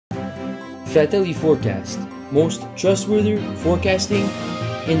Fratelli Fourkast, most trustworthy forecasting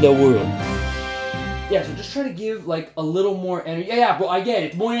in the world. Yeah, so just try to give like a little more energy. Yeah, bro, I get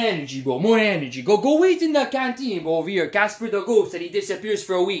it. More energy, bro. More energy. Go wait in the canteen, bro, over here. Casper the Ghost, that he disappears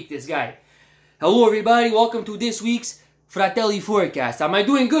for a week, this guy. Hello, everybody. Welcome to this week's Fratelli Fourkast. Am I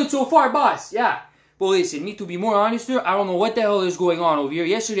doing good so far, boss? Yeah. But listen, me to be more honest here, I don't know what the hell is going on over here.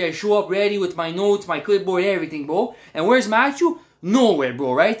 Yesterday, I show up ready with my notes, my clipboard, everything, bro. And where's Matthew? Nowhere,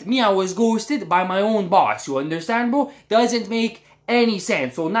 bro, right? Me, I was ghosted by my own boss. You understand, bro? Doesn't make any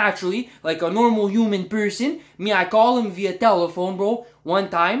sense. So naturally, like a normal human person, me, I call him via telephone, bro.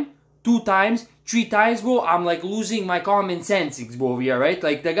 1 time, 2 times, 3 times, bro. I'm like losing my common senses, bro, over here, right?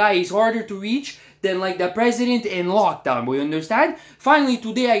 Like the guy is harder to reach than like the president in lockdown, bro, you understand? Finally,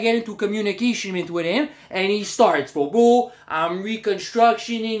 today I get into communication with him, and he starts, bro, I'm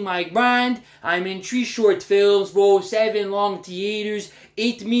reconstructioning my brand, I'm in 3 short films, bro, 7 long theaters,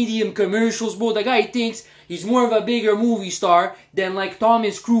 8 medium commercials, bro. The guy thinks he's more of a bigger movie star than like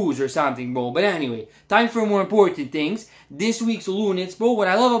Thomas Cruise or something, bro. But anyway, time for more important things. This week's Lunits, bro, what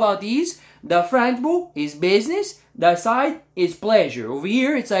I love about these, the front, bro, is business. The side is pleasure. Over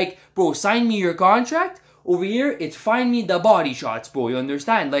here, it's like, bro, sign me your contract. Over here, it's find me the body shots, bro. You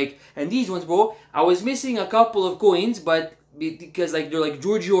understand? Like, and these ones, bro, I was missing a couple of coins, but because like they're like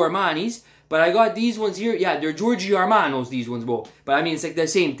Giorgio Armani's. But I got these ones here. Yeah, they're Giorgio Armano's, these ones, bro. But I mean, it's like the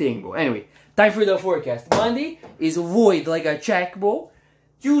same thing, bro. Anyway, time for the forecast. Monday is void like a check, bro.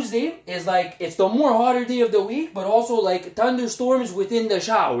 Tuesday is like, it's the more hotter day of the week, but also like thunderstorms within the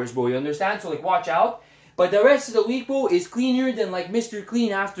showers, bro. You understand? So like, watch out. But the rest of the week, bro, is cleaner than like Mr.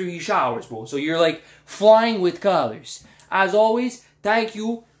 Clean after he showers, bro. So you're like flying with colors. As always, thank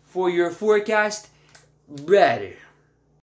you for your forecast, Brudder.